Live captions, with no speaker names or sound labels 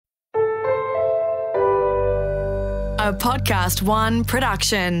A Podcast One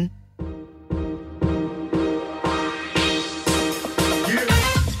production.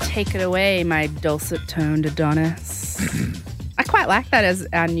 Take it away, my dulcet-toned Adonis. I quite like that as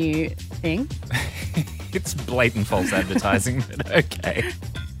our new thing. It's blatant false advertising, but okay.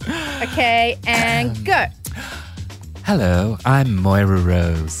 Okay, and go. Hello, I'm Moira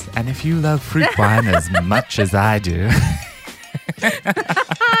Rose, and if you love fruit wine as much as I do...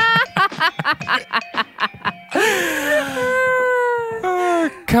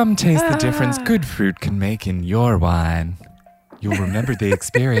 come taste the difference good fruit can make in your wine. You'll remember the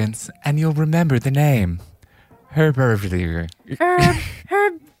experience, and you'll remember the name. Herbervlier.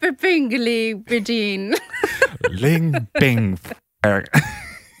 Bingley Bideen. Ling Bing. We're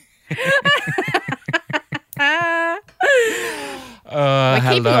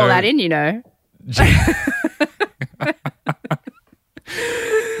keeping all that in, you know.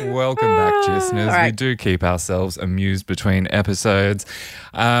 Welcome back, listeners. All right. We do keep ourselves amused between episodes.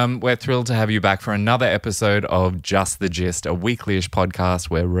 We're thrilled to have you back for another episode of Just the Gist, a weekly-ish podcast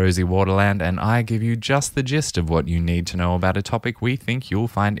where Rosie Waterland and I give you just the gist of what you need to know about a topic we think you'll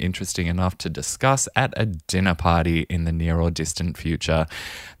find interesting enough to discuss at a dinner party in the near or distant future.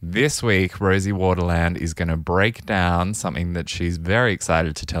 This week, Rosie Waterland is going to break down something that she's very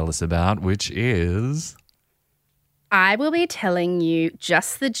excited to tell us about, which is... I will be telling you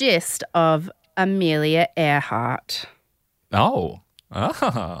just the gist of Amelia Earheart. Oh.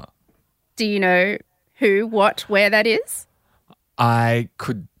 Ah. Do you know who, what, where that is? I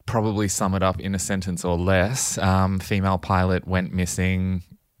could probably sum it up in a sentence or less. Female pilot went missing,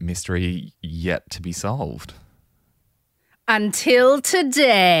 mystery yet to be solved. Until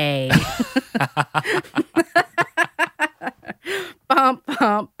today. Bum,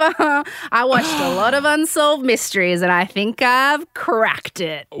 bum, bum. I watched a lot of Unsolved Mysteries and I think I've cracked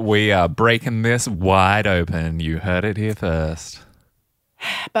it. We are breaking this wide open. You heard it here first.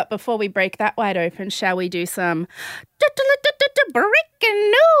 But before we break that wide open, shall we do some breaking news? Breaking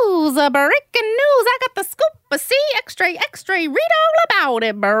news. I got the scoop. See, extra, read all about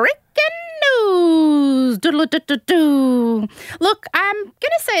it. Breaking news. Look, I'm going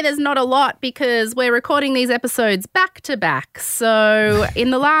to say there's not a lot because we're recording these episodes back to back. So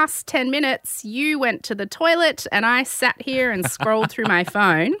in the last 10 minutes, you went to the toilet and I sat here and scrolled through my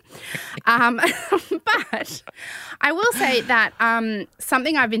phone. But I will say that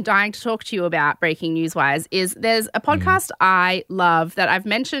something I've been dying to talk to you about, breaking news-wise, is there's a podcast I love that I've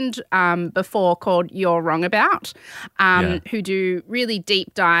mentioned before called You're Wrong About, who do really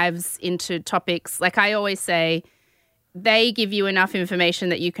deep dives into topics. Like I always say, they give you enough information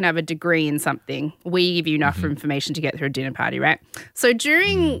that you can have a degree in something. We give you enough information to get through a dinner party, right? So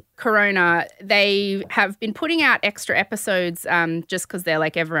during Corona, they have been putting out extra episodes just because they're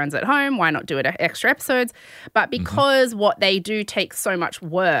like, everyone's at home, why not do it extra episodes? But because what they do takes so much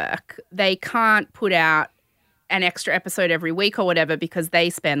work, they can't put out an extra episode every week or whatever because they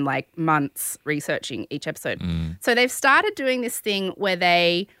spend like months researching each episode. So they've started doing this thing where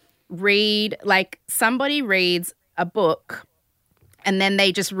they read, like somebody reads a book and then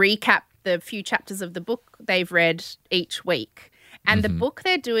they just recap the few chapters of the book they've read each week. And the book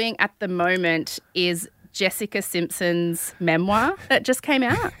they're doing at the moment is Jessica Simpson's memoir that just came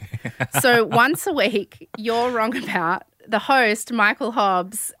out. So once a week, You're Wrong About, the host, Michael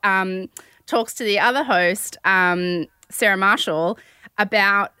Hobbs, talks to the other host, Sarah Marshall,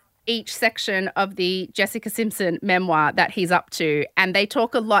 about each section of the Jessica Simpson memoir that he's up to. And they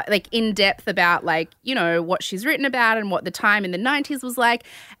talk a lot, like in depth about like, you know, what she's written about and what the time in the 90s was like.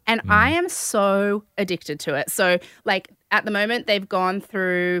 And I am so addicted to it. So like at the moment they've gone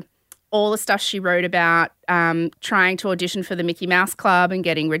through all the stuff she wrote about trying to audition for the Mickey Mouse Club and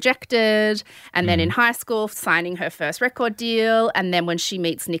getting rejected, and then in high school signing her first record deal, and then when she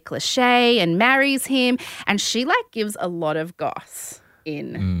meets Nick Lachey and marries him, and she like gives a lot of goss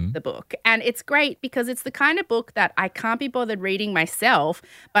in the book. And it's great because it's the kind of book that I can't be bothered reading myself,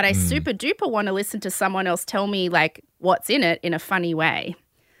 but I super duper want to listen to someone else tell me like what's in it in a funny way.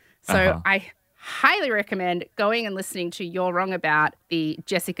 So I highly recommend going and listening to You're Wrong About, the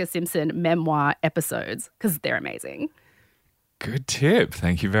Jessica Simpson memoir episodes, because they're amazing. Good tip.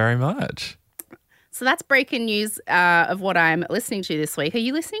 Thank you very much. So that's breaking news of what I'm listening to this week. Are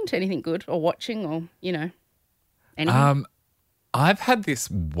you listening to anything good or watching or, you know, anything? I've had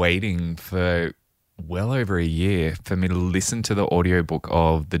this waiting for well over a year for me to listen to the audiobook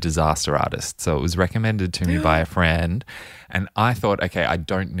of The Disaster Artist. So it was recommended to me by a friend, and I thought, okay, I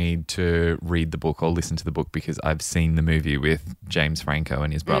don't need to read the book or listen to the book because I've seen the movie with James Franco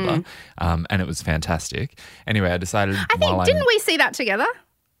and his brother, and it was fantastic. Anyway, I decided didn't we see that together?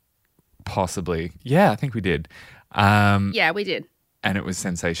 Possibly. Yeah, I think we did. Yeah, we did. And it was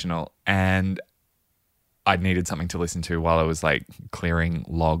sensational. And I needed something to listen to while I was like clearing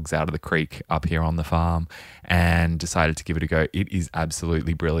logs out of the creek up here on the farm, and decided to give it a go. It is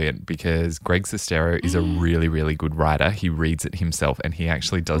absolutely brilliant because Greg Sestero is a really, really good writer. He reads it himself, and he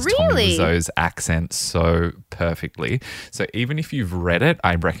actually does Tommy Wiseau's accent so perfectly. So even if you've read it,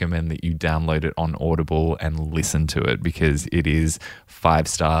 I recommend that you download it on Audible and listen to it because it is 5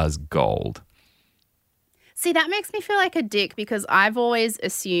 stars gold. See, that makes me feel like a dick because I've always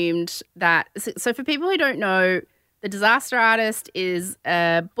assumed that. So for people who don't know, The Disaster Artist is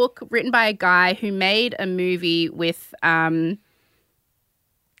a book written by a guy who made a movie with a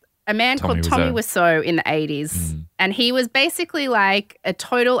man called Tommy Wiseau in the 80s. And he was basically like a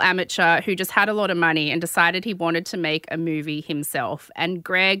total amateur who just had a lot of money and decided he wanted to make a movie himself. And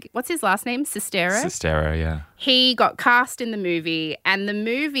Greg, what's his last name? Sestero? Sestero, yeah. He got cast in the movie, and the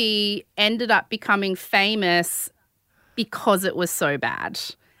movie ended up becoming famous because it was so bad.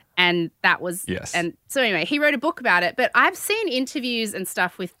 And that was... Yes. And so anyway, he wrote a book about it. But I've seen interviews and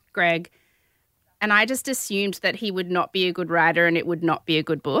stuff with Greg, and I just assumed that he would not be a good writer and it would not be a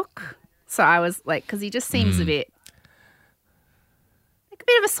good book. So I was like, because he just seems a bit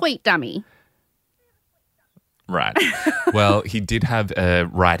of a sweet dummy. Right. Well, he did have a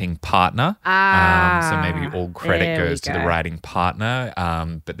writing partner. So maybe all credit goes to the writing partner.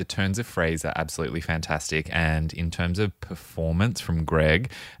 But the turns of phrase are absolutely fantastic. And in terms of performance from Greg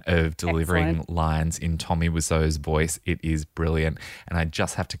of delivering lines in Tommy Wiseau's voice, it is brilliant. And I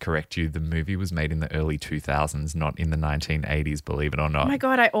just have to correct you. The movie was made in the early 2000s, not in the 1980s, believe it or not. Oh, my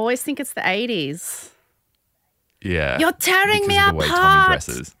God. I always think it's the 80s. Yeah. You're tearing me apart. The way Tommy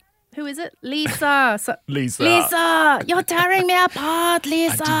dresses. Who is it? Lisa. Lisa, you're tearing me apart,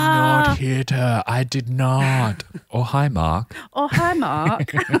 Lisa. I did not hit her. I did not. Oh, hi, Mark. Oh, hi,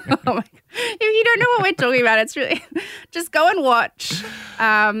 Mark. Oh my God. If you don't know what we're talking about, it's really... Just go and watch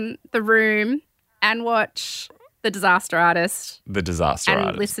The Room and watch The Disaster Artist. The Disaster Artist.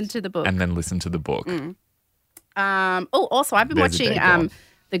 And listen to the book. And then listen to the book. Also, I've been watching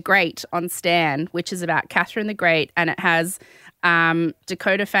The Great on Stan, which is about Catherine the Great, and it has...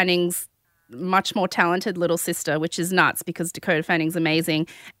 Dakota Fanning's much more talented little sister, which is nuts because Dakota Fanning's amazing,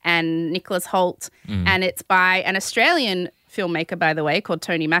 and Nicholas Hoult. And it's by an Australian filmmaker, by the way, called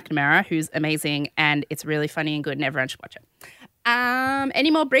Tony McNamara, who's amazing, and it's really funny and good, and everyone should watch it.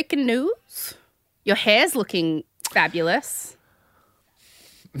 Any more breaking news? Your hair's looking fabulous.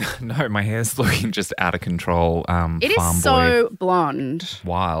 No, my hair's looking just out of control. It is so blonde.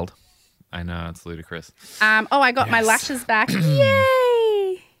 Wild. I know, it's ludicrous. I got my lashes back.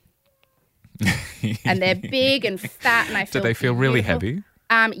 Yay! And they're big and fat, and I feel Do they feel really beautiful.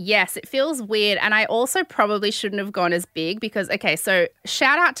 heavy? Yes, it feels weird. And I also probably shouldn't have gone as big because, okay, so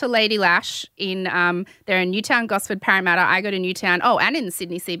shout out to Lady Lash they're in Newtown, Gosford, Parramatta. I go to Newtown. Oh, and in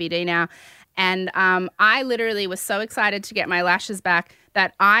Sydney CBD now. And I literally was so excited to get my lashes back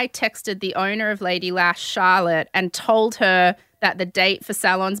that I texted the owner of Lady Lash, Charlotte, and told her that the date for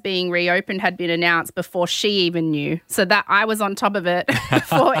salons being reopened had been announced before she even knew. So that I was on top of it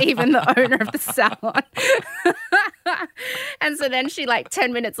for even the owner of the salon. And so then she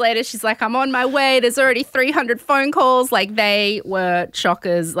 10 minutes later, she's like, I'm on my way. There's already 300 phone calls. Like they were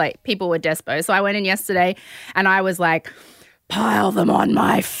shockers. Like people were despo. So I went in yesterday and I was like, pile them on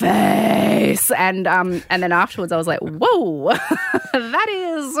my face. And then afterwards I was like, whoa, that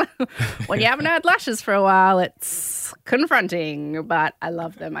is, when you haven't had lashes for a while, it's confronting, but I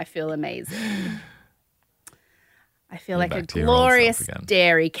love them. I feel amazing. I feel like a glorious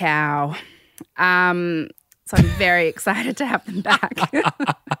dairy cow. So I'm very excited to have them back.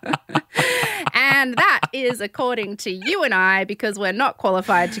 And that is according to you and I, because we're not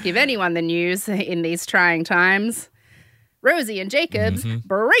qualified to give anyone the news in these trying times. Rosie and Jacob's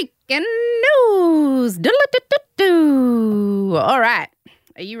breaking news. All right.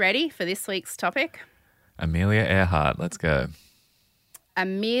 Are you ready for this week's topic? Amelia Earhart. Let's go.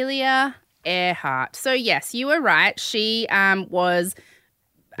 Amelia Earhart. So, yes, you were right. She remains,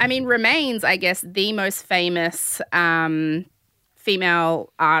 I guess, the most famous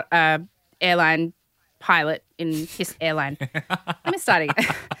female airline pilot in his airline. Let me start again.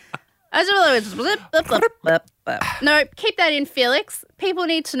 No, keep that in, Felix. People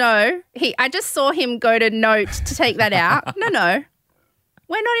need to know. I just saw him go to note to take that out. No.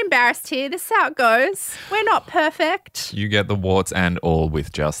 We're not embarrassed here. This is how it goes. We're not perfect. You get the warts and all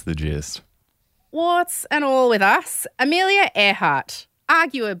with just the gist. Warts and all with us. Amelia Earhart,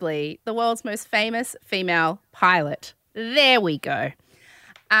 arguably the world's most famous female pilot. There we go.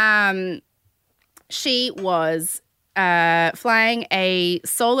 She was flying a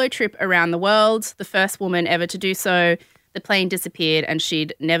solo trip around the world, the first woman ever to do so. The plane disappeared and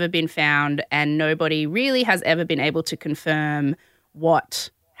she'd never been found, and nobody really has ever been able to confirm what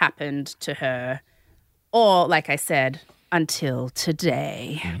happened to her. Or, like I said, until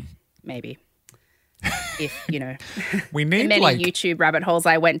today. Maybe. If, we need the many YouTube rabbit holes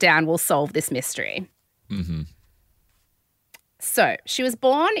I went down will solve this mystery. Mm-hmm. So she was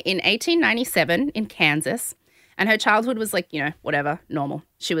born in 1897 in Kansas, and her childhood was whatever, normal.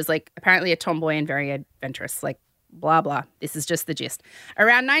 She was apparently a tomboy and very adventurous, blah, blah. This is just the gist.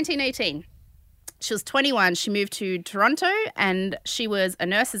 Around 1918, she was 21. She moved to Toronto, and she was a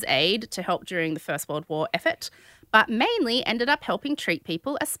nurse's aide to help during the First World War effort, but mainly ended up helping treat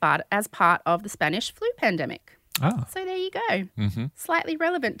people as part of the Spanish flu pandemic. Oh. So there you go. Mm-hmm. Slightly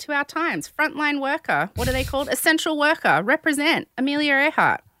relevant to our times. Frontline worker. What are they called? Essential worker. Represent. Amelia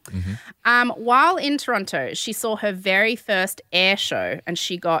Earhart. Mm-hmm. While in Toronto, she saw her very first air show and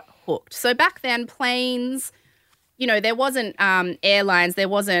she got hooked. So back then, planes, there wasn't airlines, there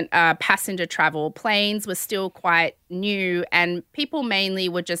wasn't passenger travel. Planes were still quite new, and people mainly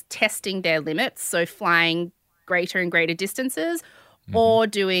were just testing their limits, so flying greater and greater distances, or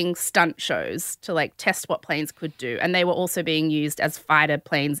doing stunt shows to test what planes could do. And they were also being used as fighter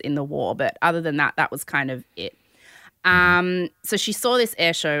planes in the war. But other than that, that was kind of it. So she saw this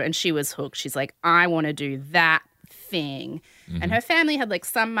air show and she was hooked. She's like, I want to do that thing. And her family had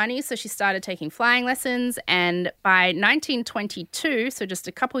some money, so she started taking flying lessons. And by 1922, so just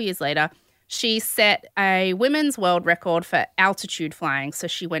a couple years later, she set a women's world record for altitude flying. So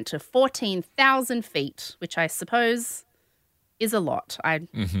she went to 14,000 feet, which I suppose is a lot.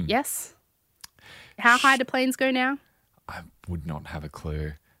 Yes? How high do planes go now? I would not have a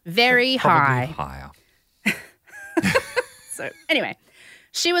clue. Very high. Higher. So anyway,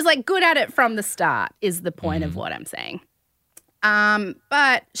 she was good at it from the start is the point of what I'm saying.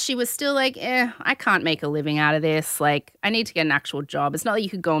 But she was still I can't make a living out of this. I need to get an actual job. It's not like you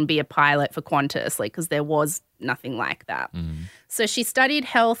could go and be a pilot for Qantas, because there was nothing like that. So she studied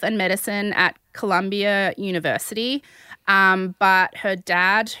health and medicine at Columbia University. But her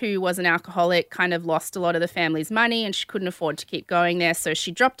dad, who was an alcoholic, kind of lost a lot of the family's money and she couldn't afford to keep going there. So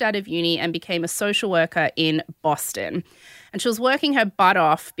she dropped out of uni and became a social worker in Boston. And she was working her butt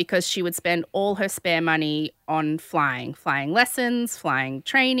off because she would spend all her spare money on flying lessons, flying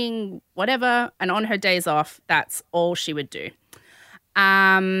training, whatever. And on her days off, that's all she would do.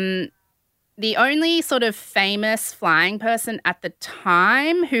 The only sort of famous flying person at the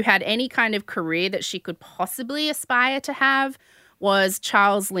time who had any kind of career that she could possibly aspire to have was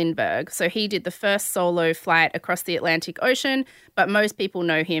Charles Lindbergh. So he did the first solo flight across the Atlantic Ocean, but most people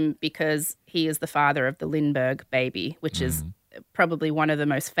know him because he is the father of the Lindbergh baby, which is probably one of the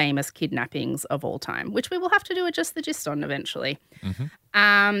most famous kidnappings of all time, which we will have to do a Just the Gist on eventually.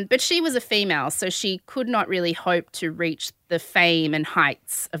 But she was a female, so she could not really hope to reach the fame and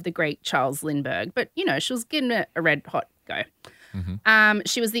heights of the great Charles Lindbergh. But, she was getting a red hot go.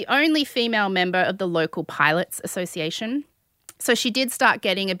 She was the only female member of the local pilots association. So she did start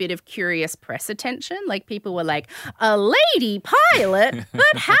getting a bit of curious press attention. People were like, a lady pilot?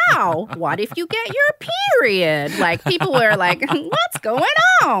 But how? What if you get your period? People were like, what's going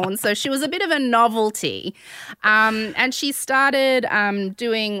on? So she was a bit of a novelty. And she started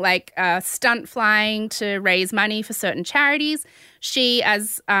doing stunt flying to raise money for certain charities. She,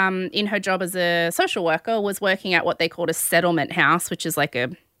 as in her job as a social worker, was working at what they called a settlement house, which is like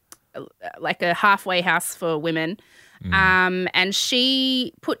a halfway house for women. And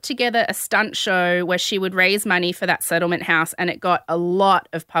she put together a stunt show where she would raise money for that settlement house, and it got a lot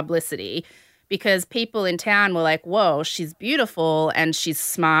of publicity because people in town were like, whoa, she's beautiful and she's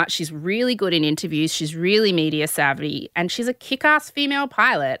smart. She's really good in interviews. She's really media savvy and she's a kick-ass female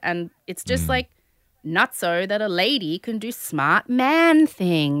pilot. And it's just nutso that a lady can do smart man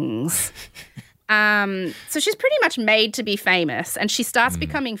things. So she's pretty much made to be famous, and she starts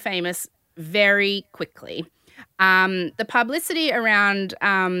becoming famous very quickly. The publicity around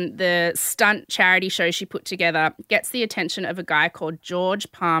the stunt charity show she put together gets the attention of a guy called George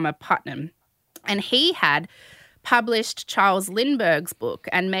Palmer Putnam. And he had published Charles Lindbergh's book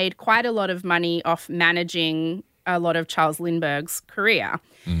and made quite a lot of money off managing a lot of Charles Lindbergh's career.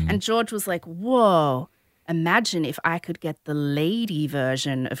 And George was like, whoa, imagine if I could get the lady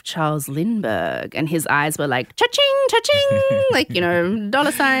version of Charles Lindbergh. And his eyes were like, cha-ching, cha-ching,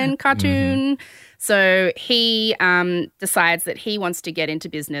 dollar sign, cartoon. So he decides that he wants to get into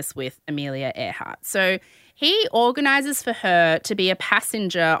business with Amelia Earhart. So he organizes for her to be a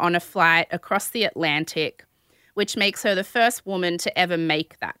passenger on a flight across the Atlantic which makes her the first woman to ever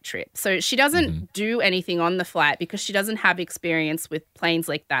make that trip. So she doesn't do anything on the flight because she doesn't have experience with planes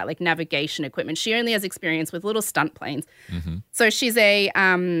like that, like navigation equipment. She only has experience with little stunt planes. So she's a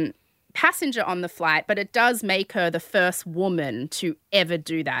passenger on the flight, but it does make her the first woman to ever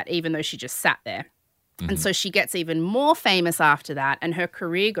do that, even though she just sat there. And so she gets even more famous after that, and her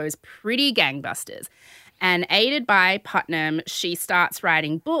career goes pretty gangbusters. And aided by Putnam, she starts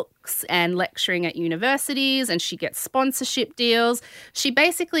writing books and lecturing at universities, and she gets sponsorship deals. She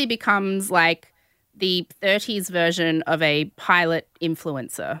basically becomes like the 30s version of a pilot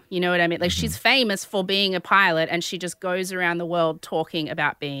influencer. You know what I mean? Like she's famous for being a pilot, and she just goes around the world talking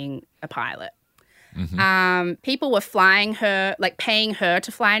about being a pilot. People were flying her, like paying her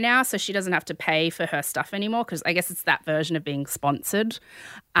to fly now, so she doesn't have to pay for her stuff anymore, because I guess it's that version of being sponsored.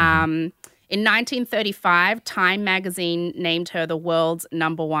 In 1935, Time magazine named her the world's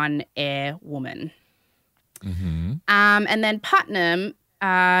 #1 air woman. And then Putnam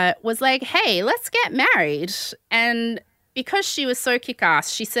was like, hey, let's get married. And because she was so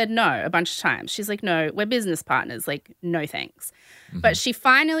kick-ass, she said no a bunch of times. She's like, no, we're business partners. Like, no thanks. But she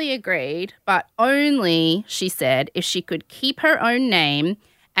finally agreed, but only, she said, if she could keep her own name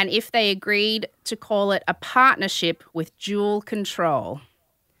and if they agreed to call it a partnership with dual control.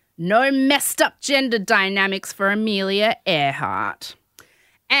 No messed up gender dynamics for Amelia Earhart.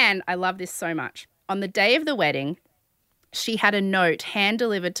 And I love this so much. On the day of the wedding, she had a note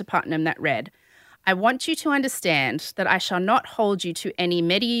hand-delivered to Putnam that read, I want you to understand that I shall not hold you to any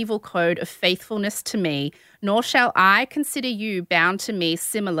medieval code of faithfulness to me, nor shall I consider you bound to me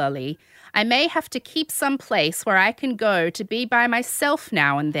similarly. I may have to keep some place where I can go to be by myself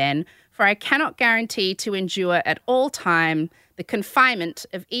now and then, for I cannot guarantee to endure at all time the confinement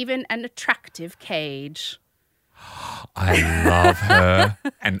of even an attractive cage. I love her,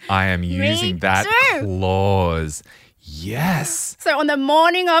 and I am using that clause. Yes. So on the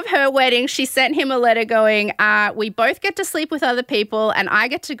morning of her wedding, she sent him a letter going, we both get to sleep with other people and I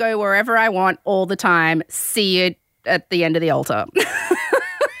get to go wherever I want all the time. See you at the end of the altar.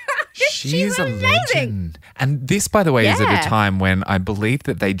 She's a legend. And this, by the way, is at a time when I believe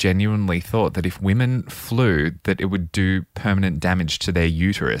that they genuinely thought that if women flew, that it would do permanent damage to their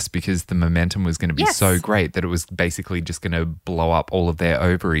uterus because the momentum was going to be so great that it was basically just going to blow up all of their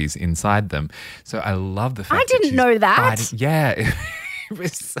ovaries inside them. So I love the fact I didn't know that. Yeah. It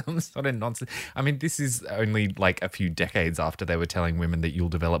was some sort of nonsense. I mean, this is only like a few decades after they were telling women that you'll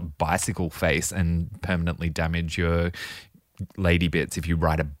develop bicycle face and permanently damage your lady bits if you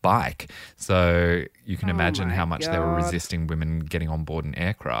ride a bike. So you can imagine how much they were resisting women getting on board an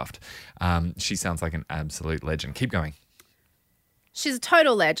aircraft. She sounds like an absolute legend. Keep going. She's a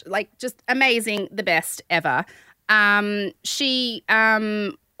total legend, like just amazing, the best ever. She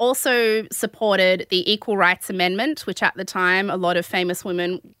also supported the Equal Rights Amendment, which at the time a lot of famous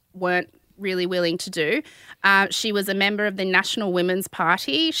women weren't really willing to do. She was a member of the National Women's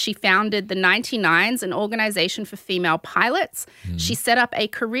Party. She founded the 99s, an organization for female pilots. She set up a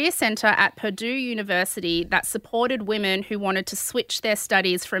career center at Purdue University that supported women who wanted to switch their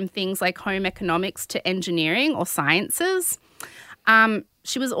studies from things like home economics to engineering or sciences.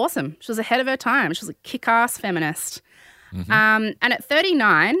 She was awesome. She was ahead of her time. She was a kick-ass feminist. And at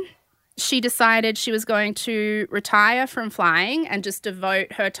 39, she decided she was going to retire from flying and just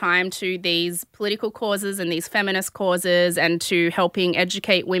devote her time to these political causes and these feminist causes and to helping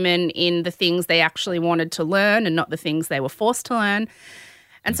educate women in the things they actually wanted to learn and not the things they were forced to learn.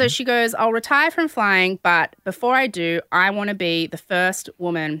 And so she goes, I'll retire from flying, but before I do, I want to be the first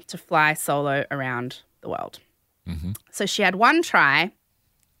woman to fly solo around the world. So she had one try,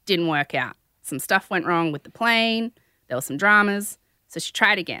 didn't work out. Some stuff went wrong with the plane. There were some dramas. So she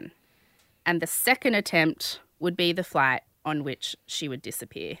tried again. And the second attempt would be the flight on which she would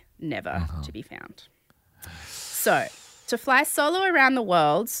disappear, never to be found. So to fly solo around the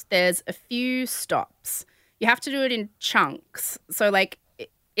world, there's a few stops. You have to do it in chunks. So, like,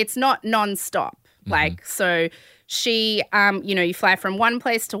 it's not non-stop. Like, so she, you fly from one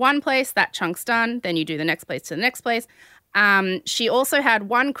place to one place, that chunk's done. Then you do the next place to the next place. She also had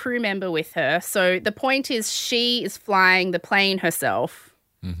one crew member with her. So the point is she is flying the plane herself.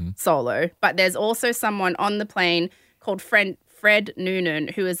 Solo, but there's also someone on the plane called Fred Noonan,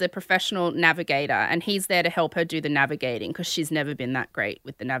 who is a professional navigator, and he's there to help her do the navigating because she's never been that great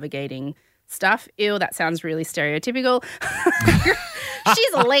with the navigating stuff. Ew, that sounds really stereotypical.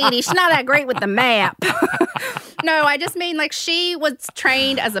 She's a lady. She's not that great with the map. No, I just mean like she was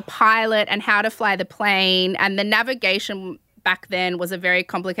trained as a pilot and how to fly the plane, and the navigation back then was a very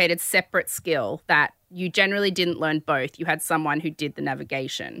complicated separate skill that you generally didn't learn both. You had someone who did the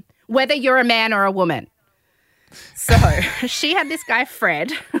navigation, whether you're a man or a woman. So she had this guy,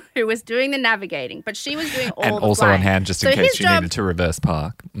 Fred, who was doing the navigating, but she was doing all And the also flying. on hand just in So case his she job- needed to reverse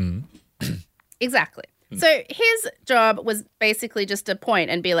park. Exactly. So his job was basically just to point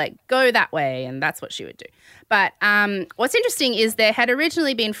and be like, go that way, and that's what she would do. But what's interesting is there had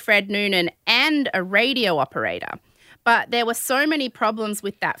originally been Fred Noonan and a radio operator, but there were so many problems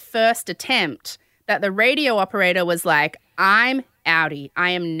with that first attempt that the radio operator was like, I'm outie.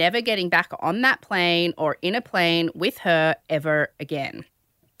 I am never getting back on that plane or in a plane with her ever again.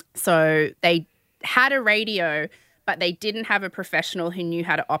 So they had a radio, but they didn't have a professional who knew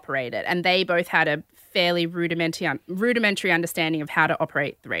how to operate it. And they both had a fairly rudimentary understanding of how to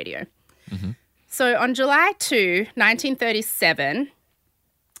operate the radio. So on July 2, 1937,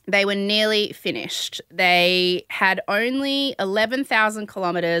 they were nearly finished. They had only 11,000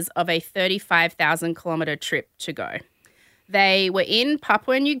 kilometres of a 35,000 kilometre trip to go. They were in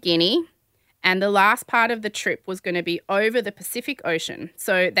Papua New Guinea, and the last part of the trip was going to be over the Pacific Ocean.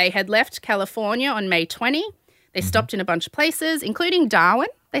 So they had left California on May 20. They stopped in a bunch of places, including Darwin.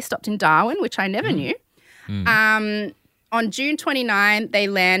 They stopped in Darwin, which I never knew. On June 29, they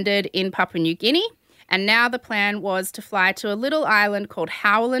landed in Papua New Guinea, and now the plan was to fly to a little island called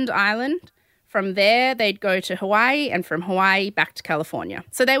Howland Island. From there, they'd go to Hawaii, and from Hawaii back to California.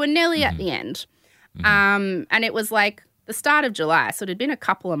 So they were nearly at the end. And it was like the start of July, so it had been a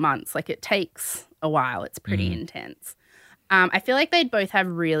couple of months. Like, it takes a while. It's pretty intense. I feel like they'd both have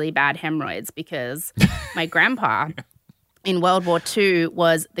really bad hemorrhoids because my grandpa in World War II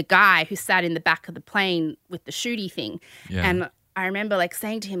was the guy who sat in the back of the plane with the shooty thing. Yeah. And I remember like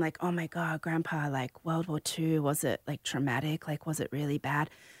saying to him like, oh my God, Grandpa, like World War II, was it like traumatic? Like, was it really bad?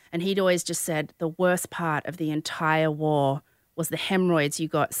 And he'd always just said the worst part of the entire war was the hemorrhoids you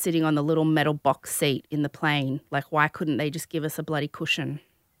got sitting on the little metal box seat in the plane. Like, why couldn't they just give us a bloody cushion?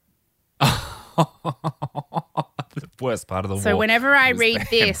 The worst part of the war. So whenever I was read the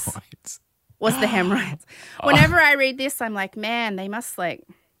this, hemorrhoids. was the hemorrhoids. Whenever I read this, I'm like, man, they must like,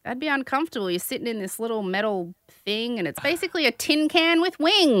 that'd be uncomfortable. You're sitting in this little metal thing and it's basically a tin can with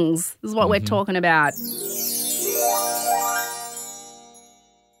wings is what we're talking about.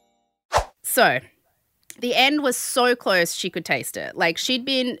 So the end was so close she could taste it. Like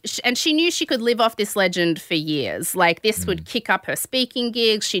and she knew she could live off this legend for years. Like this would kick up her speaking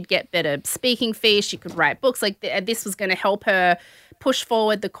gigs. She'd get better speaking fees. She could write books. Like this was going to help her push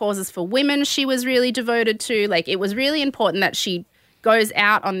forward the causes for women she was really devoted to. Like it was really important that she goes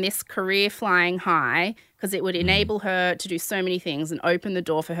out on this career flying high because it would enable her to do so many things and open the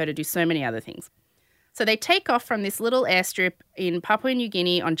door for her to do so many other things. So they take off from this little airstrip in Papua New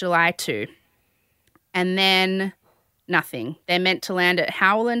Guinea on July 2. And then nothing. They're meant to land at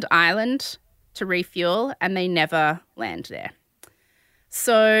Howland Island to refuel, and they never land there.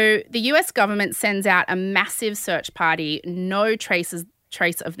 So the US government sends out a massive search party. No trace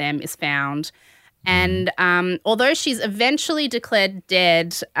of them is found. And although she's eventually declared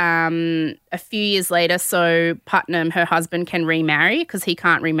dead a few years later, so Putnam, her husband, can remarry because he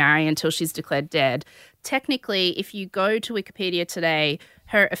can't remarry until she's declared dead. Technically, if you go to Wikipedia today,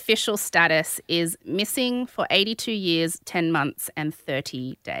 her official status is missing for 82 years, 10 months, and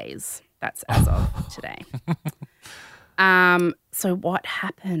 30 days. That's as of today. So what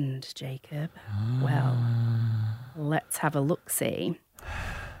happened, Jacob? Well, let's have a look-see.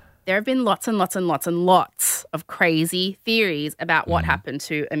 There have been lots and lots and lots and lots of crazy theories about what happened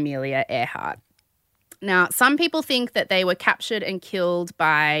to Amelia Earhart. Now, some people think that they were captured and killed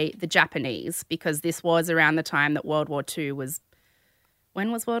by the Japanese because this was around the time that World War II was.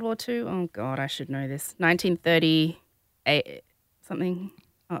 When was World War II? Oh, God, I should know this. 1938 something.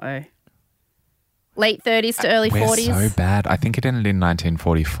 Uh-oh. Late 30s to early 40s. We're so bad. I think it ended in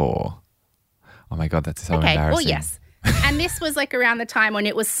 1944. Oh, my God, that's so embarrassing. Well, yes. And this was like around the time when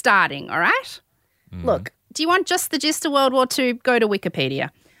it was starting, all right? Look, do you want just the gist of World War II? Go to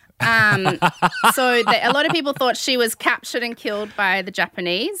Wikipedia. So a lot of people thought she was captured and killed by the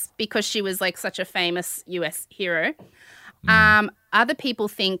Japanese because she was like such a famous US hero. Other people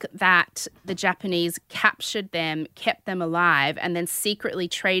think that the Japanese captured them, kept them alive, and then secretly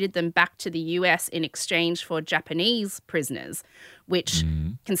traded them back to the US in exchange for Japanese prisoners, which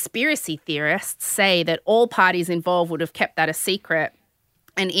conspiracy theorists say that all parties involved would have kept that a secret,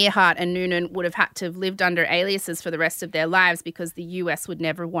 and Earhart and Noonan would have had to have lived under aliases for the rest of their lives because the US would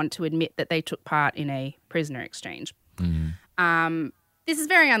never want to admit that they took part in a prisoner exchange. This is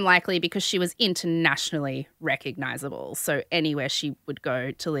very unlikely because she was internationally recognizable. So anywhere she would go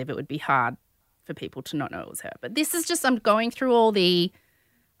to live, it would be hard for people to not know it was her. But this is just, I'm going through all the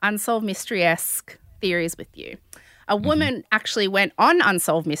unsolved mystery-esque theories with you. A woman actually went on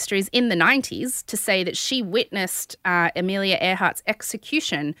Unsolved Mysteries in the 90s to say that she witnessed Amelia Earhart's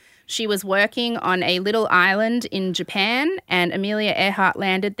execution. She was working on a little island in Japan, and Amelia Earhart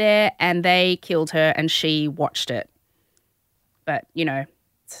landed there, and they killed her, and she watched it. But, you know,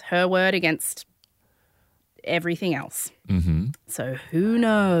 it's her word against everything else. So who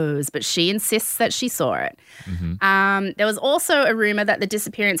knows? But she insists that she saw it. There was also a rumor that the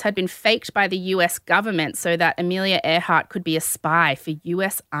disappearance had been faked by the US government so that Amelia Earhart could be a spy for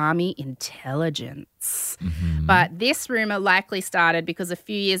US Army intelligence. But this rumor likely started because a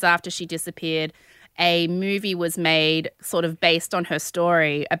few years after she disappeared, a movie was made sort of based on her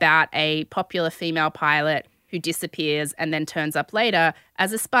story about a popular female pilot who disappears and then turns up later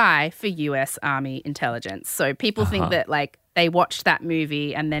as a spy for US Army intelligence. So people think that, like, they watched that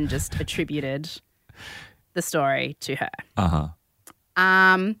movie and then just attributed the story to her.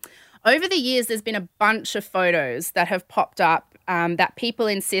 Over the years, there's been a bunch of photos that have popped up that people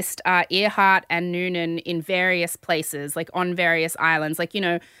insist are Earhart and Noonan in various places, like on various islands. Like, you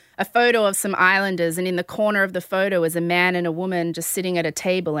know, a photo of some islanders, and in the corner of the photo is a man and a woman just sitting at a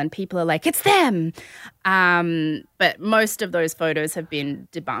table, and people are like, it's them. But most of those photos have been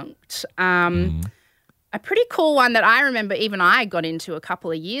debunked. A pretty cool one that I remember even I got into a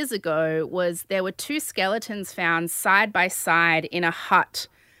couple of years ago was there were two skeletons found side by side in a hut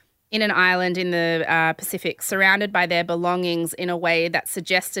in an island in the Pacific, surrounded by their belongings in a way that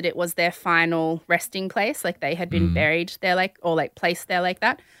suggested it was their final resting place, like they had been buried there, like, or like placed there like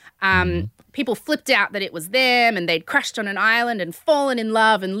that. People flipped out that it was them and they'd crashed on an island and fallen in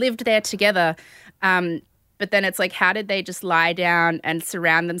love and lived there together. But then it's like, how did they just lie down and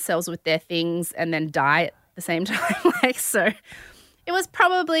surround themselves with their things and then die at the same time? Like, so it was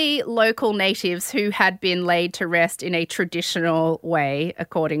probably local natives who had been laid to rest in a traditional way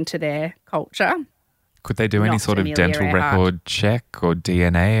according to their culture. Could they do any sort of dental record check or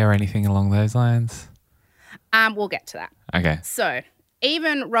DNA or anything along those lines? We'll get to that. Okay. So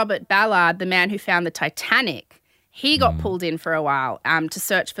even Robert Ballard, the man who found the Titanic, he got pulled in for a while to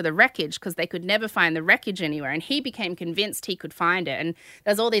search for the wreckage because they could never find the wreckage anywhere, and he became convinced he could find it. And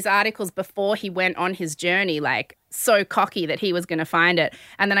there's all these articles before he went on his journey, like so cocky that he was going to find it.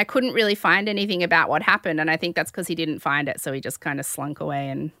 And then I couldn't really find anything about what happened, and I think that's because he didn't find it, so he just kind of slunk away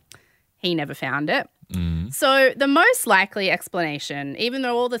and he never found it. So the most likely explanation, even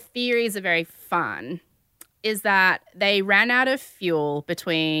though all the theories are very fun, is that they ran out of fuel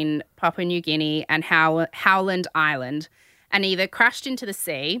between Papua New Guinea and Howland Island and either crashed into the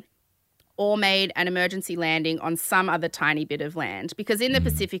sea or made an emergency landing on some other tiny bit of land. Because in the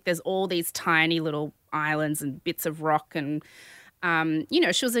Pacific, there's all these tiny little islands and bits of rock and, you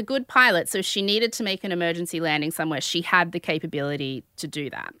know, she was a good pilot, so she needed to make an emergency landing somewhere. She had the capability to do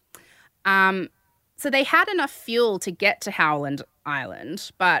that. So they had enough fuel to get to Howland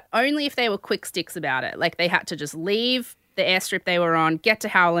Island, but only if they were quick sticks about it. Like they had to just leave the airstrip they were on, get to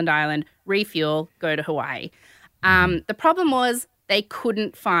Howland Island, refuel, go to Hawaii. The problem was they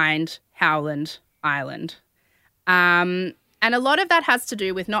couldn't find Howland Island. And a lot of that has to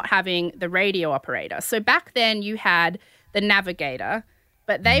do with not having the radio operator. So back then you had the navigator,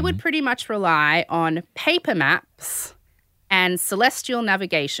 but they would pretty much rely on paper maps and celestial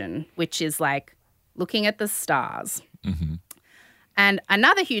navigation, which is like looking at the stars. And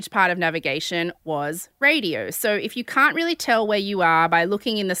another huge part of navigation was radio. So if you can't really tell where you are by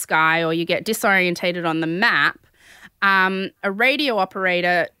looking in the sky or you get disorientated on the map, a radio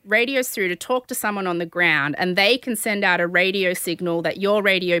operator radios through to talk to someone on the ground, and they can send out a radio signal that your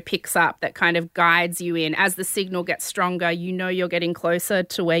radio picks up that kind of guides you in. As the signal gets stronger, you know you're getting closer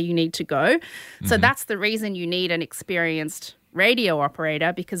to where you need to go. So that's the reason you need an experienced radio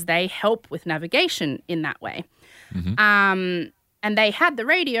operator, because they help with navigation in that way. And they had the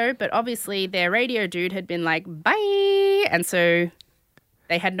radio, but obviously their radio dude had been like, bye. And so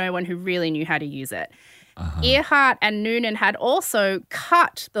they had no one who really knew how to use it. Earhart and Noonan had also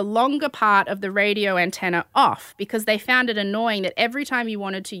cut the longer part of the radio antenna off because they found it annoying that every time you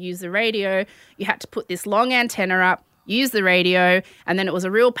wanted to use the radio, you had to put this long antenna up, use the radio, and then it was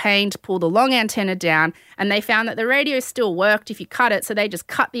a real pain to pull the long antenna down. And they found that the radio still worked if you cut it, so they just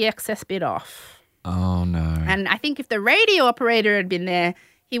cut the excess bit off. Oh, no. And I think if the radio operator had been there,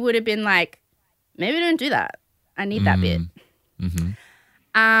 he would have been like, maybe don't do that. I need that bit.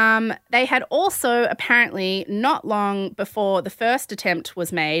 They had also apparently, not long before the first attempt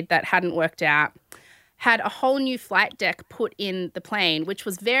was made that hadn't worked out, had a whole new flight deck put in the plane, which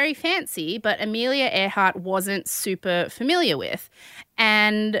was very fancy, but Amelia Earhart wasn't super familiar with.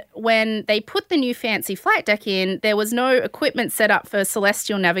 And when they put the new fancy flight deck in, there was no equipment set up for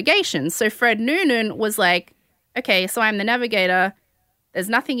celestial navigation. So Fred Noonan was like, okay, so I'm the navigator. There's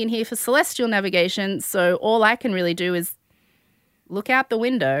nothing in here for celestial navigation, so all I can really do is look out the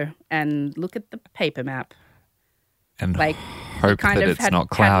window and look at the paper map. And Like, hope that it's not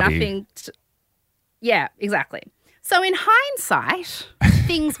cloudy. Yeah, exactly. So in hindsight,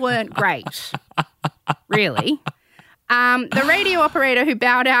 things weren't great, really. The radio operator who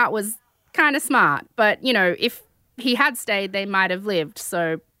bowed out was kind of smart, but, you know, if he had stayed, they might have lived.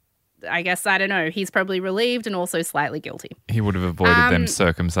 So I guess, I don't know, he's probably relieved and also slightly guilty. He would have avoided them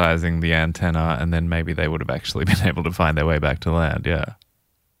circumcising the antenna, and then maybe they would have actually been able to find their way back to land, yeah.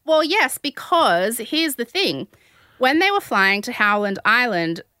 Well, yes, because here's the thing. When they were flying to Howland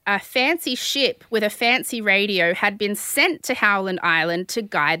Island, a fancy ship with a fancy radio had been sent to Howland Island to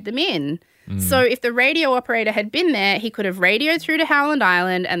guide them in. So if the radio operator had been there, he could have radioed through to Howland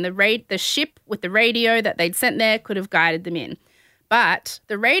Island, and the ship with the radio that they'd sent there could have guided them in. But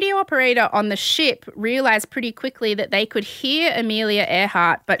the radio operator on the ship realized pretty quickly that they could hear Amelia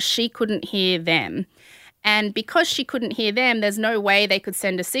Earhart, but she couldn't hear them. And because she couldn't hear them, there's no way they could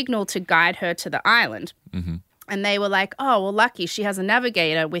send a signal to guide her to the island. Mm-hmm. And they were like, oh, well, lucky she has a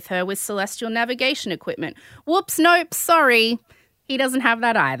navigator with her with celestial navigation equipment. Whoops, nope, sorry. He doesn't have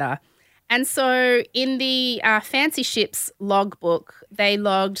that either. And so in the fancy ship's logbook, they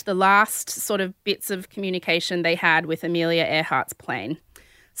logged the last sort of bits of communication they had with Amelia Earhart's plane.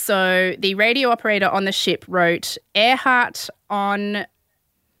 So the radio operator on the ship wrote, Earhart on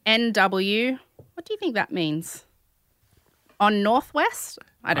NW. What do you think that means? On Northwest?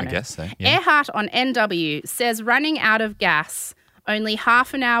 I don't know. I guess so, yeah. Earhart on NW says running out of gas. Only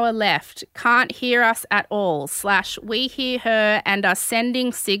half an hour left. Can't hear us at all. / we hear her and are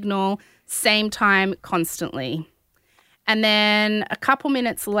sending signal same time constantly. And then a couple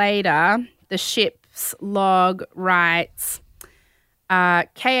minutes later, the ship's log writes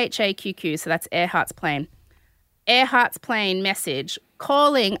KHAQQ, so that's Earhart's plane. Earhart's plane message.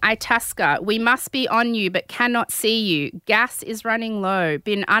 Calling Itasca. We must be on you but cannot see you. Gas is running low.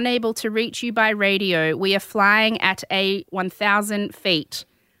 Been unable to reach you by radio. We are flying at a 1,000 feet.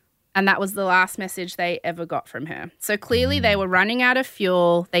 And that was the last message they ever got from her. So clearly they were running out of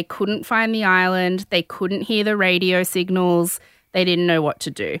fuel. They couldn't find the island. They couldn't hear the radio signals. They didn't know what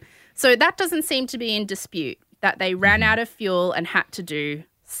to do. So that doesn't seem to be in dispute, that they ran out of fuel and had to do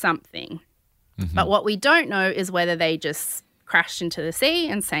something. Mm-hmm. But what we don't know is whether they just crashed into the sea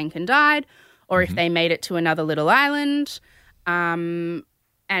and sank and died, or if they made it to another little island and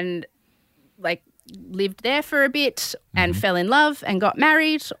like lived there for a bit and fell in love and got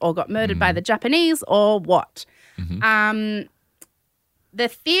married or got murdered by the Japanese or what. The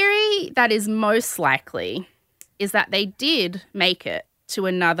theory that is most likely is that they did make it to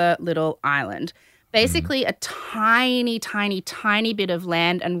another little island, basically a tiny, tiny, tiny bit of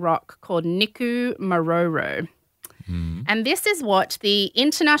land and rock called Niku Maroro. And this is what the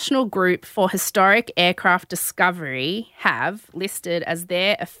International Group for Historic Aircraft Discovery have listed as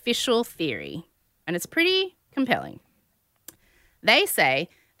their official theory. And it's pretty compelling. They say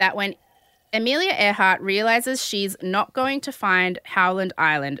that when Amelia Earhart realizes she's not going to find Howland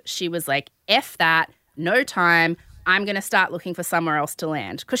Island, she was like, F that, no time, I'm going to start looking for somewhere else to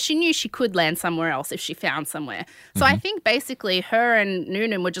land. Because she knew she could land somewhere else if she found somewhere. So I think basically her and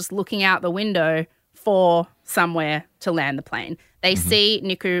Noonan were just looking out the window for somewhere to land the plane. They see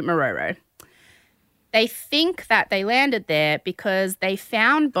Niku Maroro. They think that they landed there because they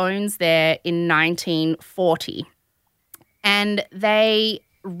found bones there in 1940. And they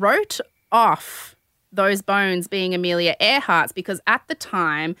wrote off those bones being Amelia Earhart's because at the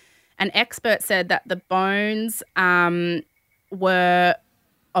time, an expert said that the bones were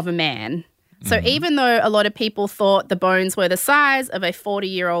of a man. So even though a lot of people thought the bones were the size of a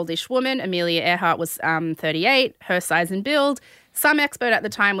 40-year-old-ish woman, Amelia Earhart was 38, her size and build, some expert at the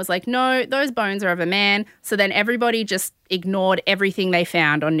time was like, no, those bones are of a man. So then everybody just ignored everything they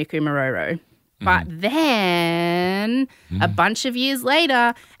found on Niku Maroro. But then a bunch of years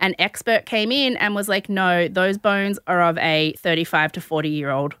later, an expert came in and was like, no, those bones are of a 35 to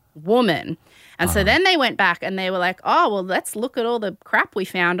 40-year-old woman. And so then they went back and they were like, oh, well, let's look at all the crap we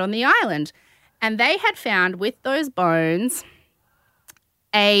found on the island. And they had found with those bones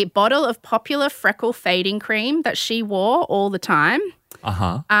a bottle of popular freckle fading cream that she wore all the time,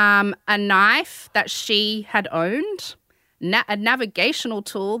 a knife that she had owned, a navigational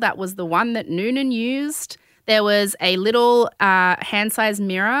tool that was the one that Noonan used. There was a little hand-sized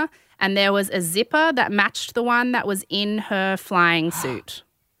mirror, and there was a zipper that matched the one that was in her flying suit.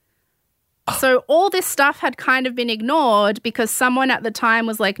 So all this stuff had kind of been ignored because someone at the time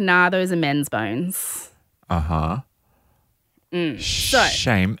was like, nah, those are men's bones. So,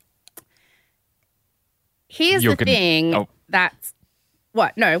 Shame. Here's the thing. Oh. That's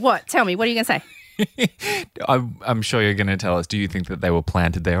what? No, what? Tell me. What are you going to say? I'm sure you're going to tell us. Do you think that they were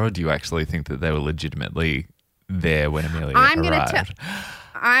planted there, or do you actually think that they were legitimately there when Amelia arrived?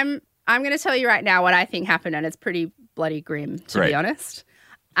 I'm going to tell you right now what I think happened, and it's pretty bloody grim, to be honest.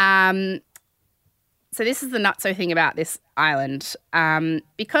 So this is the nutso thing about this island.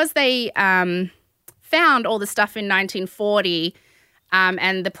 Because they found all the stuff in 1940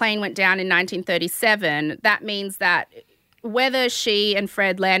 and the plane went down in 1937, that means that whether she and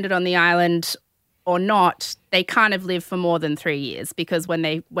Fred landed on the island or not, they can't have lived for more than 3 years, because when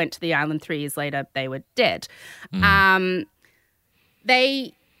they went to the island 3 years later, they were dead.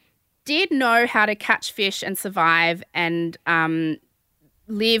 They did know how to catch fish and survive and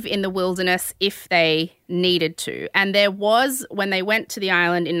live in the wilderness if they needed to. And there was, when they went to the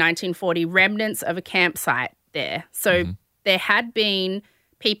island in 1940, remnants of a campsite there. So there had been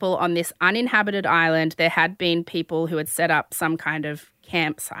people on this uninhabited island. There had been people who had set up some kind of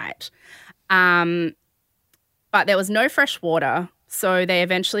campsite. But there was no fresh water, so they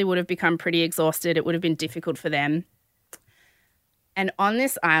eventually would have become pretty exhausted. It would have been difficult for them. And on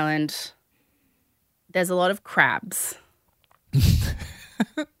this island, there's a lot of crabs.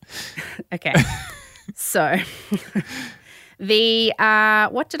 Okay. So the,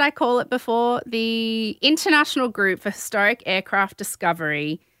 what did I call it before? The International Group for Historic Aircraft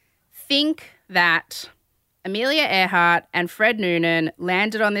Discovery think that Amelia Earhart and Fred Noonan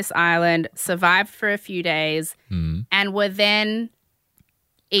landed on this island, survived for a few days, and were then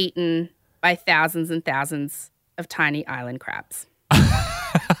eaten by thousands and thousands of tiny island crabs.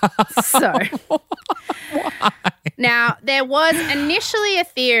 So, now there was initially a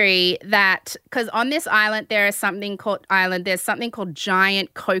theory that, because on this island there's something called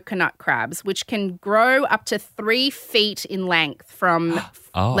giant coconut crabs, which can grow up to 3 feet in length from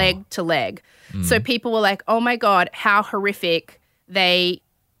leg to leg. So people were like, oh my God, how horrific, they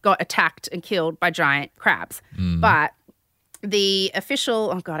got attacked and killed by giant crabs. But the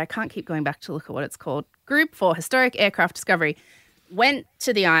official, oh God, I can't keep going back to look at what it's called, Group for Historic Aircraft Discovery, went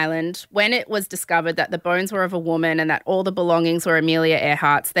to the island when it was discovered that the bones were of a woman and that all the belongings were Amelia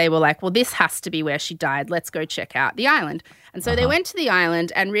Earhart's. They were like, well, this has to be where she died. Let's go check out the island. And so they went to the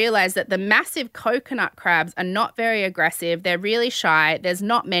island and realized that the massive coconut crabs are not very aggressive. They're really shy. There's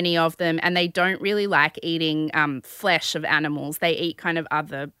not many of them, and they don't really like eating flesh of animals. They eat kind of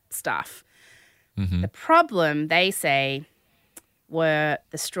other stuff. The problem, they say, were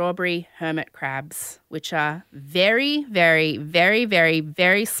the strawberry hermit crabs, which are very, very, very, very,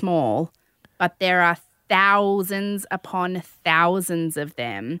 very small, but there are thousands upon thousands of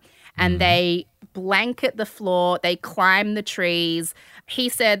them, and they blanket the floor, they climb the trees. He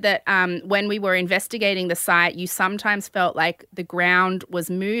said that when we were investigating the site, you sometimes felt like the ground was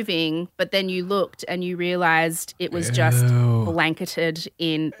moving, but then you looked and you realized it was just blanketed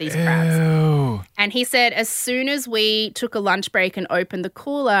in these crabs. And he said as soon as we took a lunch break and opened the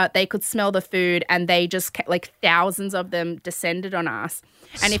cooler, they could smell the food, and they just, like, thousands of them descended on us.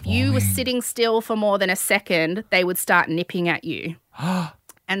 And if you were sitting still for more than a second, they would start nipping at you.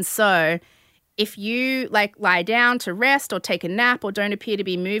 And so if you, like, lie down to rest or take a nap or don't appear to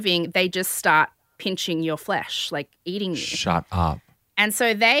be moving, they just start pinching your flesh, like eating you. Shut up. And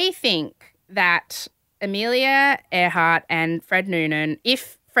so they think that Amelia Earhart and Fred Noonan,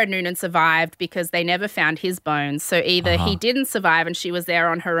 if Fred Noonan survived, because they never found his bones, so either he didn't survive and she was there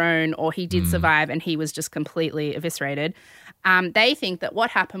on her own, or he did survive and he was just completely eviscerated. They think that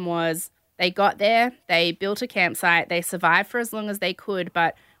what happened was they got there, they built a campsite, they survived for as long as they could,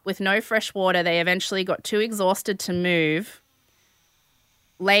 but with no fresh water, they eventually got too exhausted to move,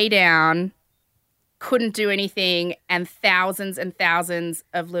 lay down, couldn't do anything, and thousands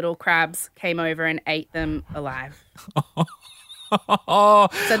of little crabs came over and ate them alive. So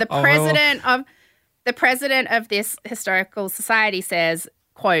the president of this historical society says,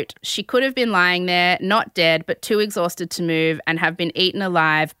 quote, she could have been lying there, not dead, but too exhausted to move, and have been eaten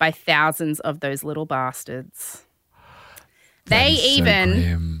alive by thousands of those little bastards. They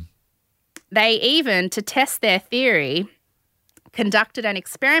even, to test their theory, conducted an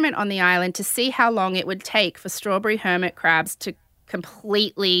experiment on the island to see how long it would take for strawberry hermit crabs to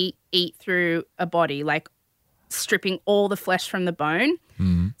completely eat through a body, like stripping all the flesh from the bone.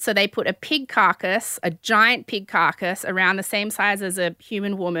 So they put a pig carcass, a giant pig carcass, around the same size as a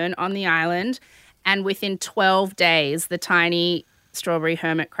human woman on the island, and within 12 days, the tiny strawberry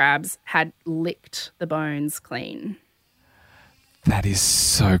hermit crabs had licked the bones clean. That is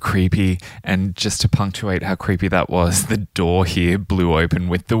so creepy. And just to punctuate how creepy that was, the door here blew open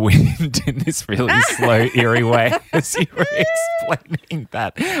with the wind in this really slow, eerie way as you were explaining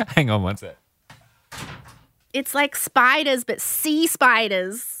that. Hang on one sec. It's like spiders, but sea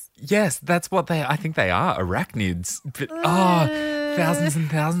spiders. Yes, that's what I think they are, arachnids. But, thousands and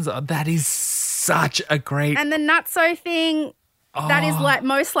thousands. That is such a great... And the nutso thing, that is like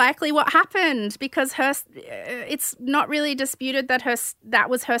most likely what happened because it's not really disputed that that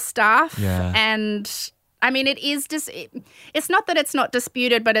was her stuff. Yeah. And I mean, it is just, it's not that it's not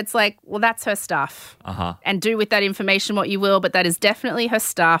disputed, but it's like, well, that's her stuff. And do with that information what you will, but that is definitely her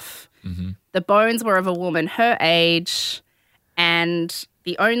stuff. Mm-hmm. The bones were of a woman her age, and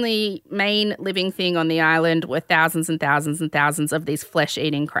the only main living thing on the island were thousands and thousands and thousands of these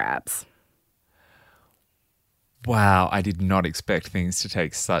flesh-eating crabs. Wow, I did not expect things to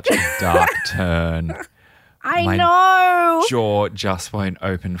take such a dark turn. I know. Jaw just won't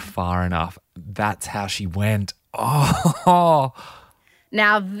open far enough. That's how she went. Oh.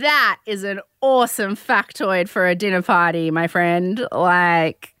 Now that is an awesome factoid for a dinner party, my friend.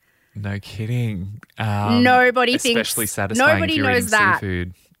 Like, no kidding. Nobody thinks. Especially satisfying Nobody if you're knows eating that.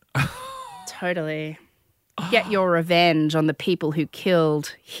 seafood. Totally. Get your revenge on the people who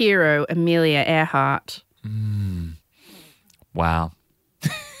killed hero Amelia Earhart. Wow.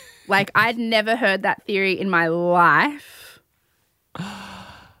 Like, I'd never heard that theory in my life.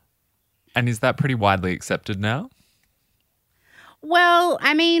 And is that pretty widely accepted now? Well,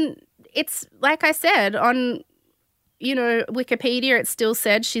 I mean, it's like I said on, Wikipedia, it still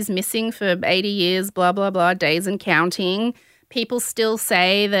said she's missing for 80 years, blah, blah, blah, days and counting. People still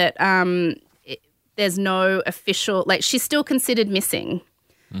say that there's no official, like, she's still considered missing.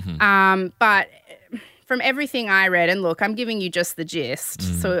 Mm-hmm. But from everything I read, and look, I'm giving you just the gist,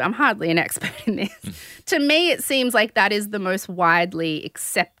 so I'm hardly an expert in this. To me, it seems like that is the most widely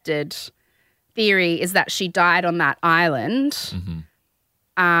accepted theory, is that she died on that island.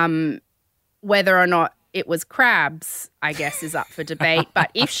 Mm-hmm. Whether or not it was crabs, I guess, is up for debate. But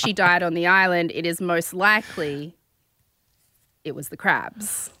if she died on the island, it is most likely it was the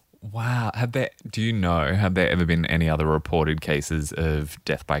crabs. Wow. Have there ever been any other reported cases of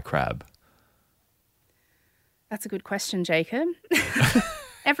death by crab? That's a good question, Jacob.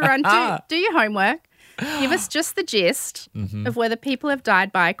 Everyone, do your homework. Give us just the gist of whether people have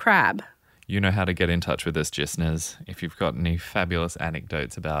died by crab. You know how to get in touch with us, listeners. If you've got any fabulous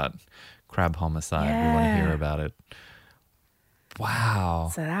anecdotes about crab homicide, we want to hear about it.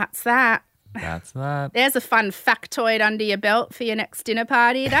 Wow. So that's that. That's that. There's a fun factoid under your belt for your next dinner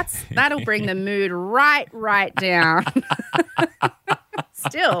party. That'll bring the mood right down.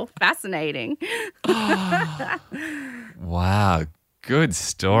 Still fascinating. Wow. Good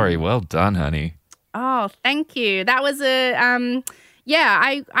story. Well done, honey. Oh, thank you. That was I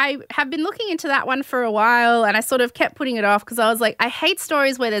have been looking into that one for a while, and I sort of kept putting it off because I was like, I hate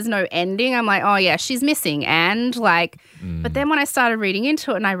stories where there's no ending. I'm like, oh yeah, she's missing, and but then when I started reading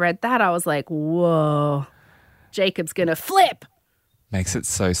into it and I read that, I was like, whoa, Jacob's gonna flip. Makes it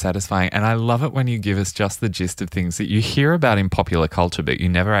so satisfying. And I love it when you give us just the gist of things that you hear about in popular culture, but you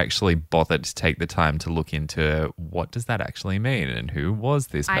never actually bothered to take the time to look into what does that actually mean and who was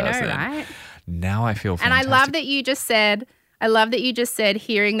this person. I know, right? Now I feel fantastic. And I love that you just said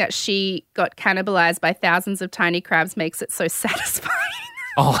hearing that she got cannibalized by thousands of tiny crabs makes it so satisfying.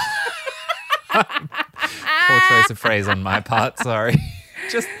 Oh. Poor choice of phrase on my part, sorry.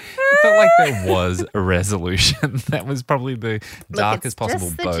 Just felt like there was a resolution. That was probably the darkest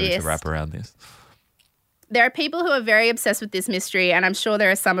possible bow to wrap around this. There are people who are very obsessed with this mystery, and I'm sure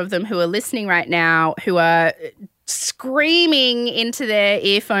there are some of them who are listening right now who are screaming into their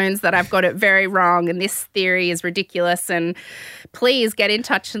earphones that I've got it very wrong and this theory is ridiculous. And please get in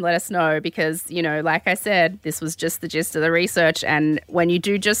touch and let us know because, like I said, this was just the gist of the research. And when you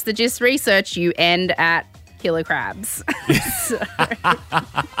do just the gist research, you end at killer crabs. So,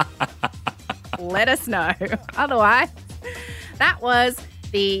 let us know. Otherwise, that was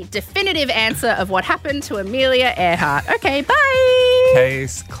the definitive answer of what happened to Amelia Earhart. Okay, bye.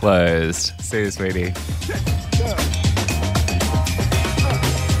 Case closed. See you, sweetie.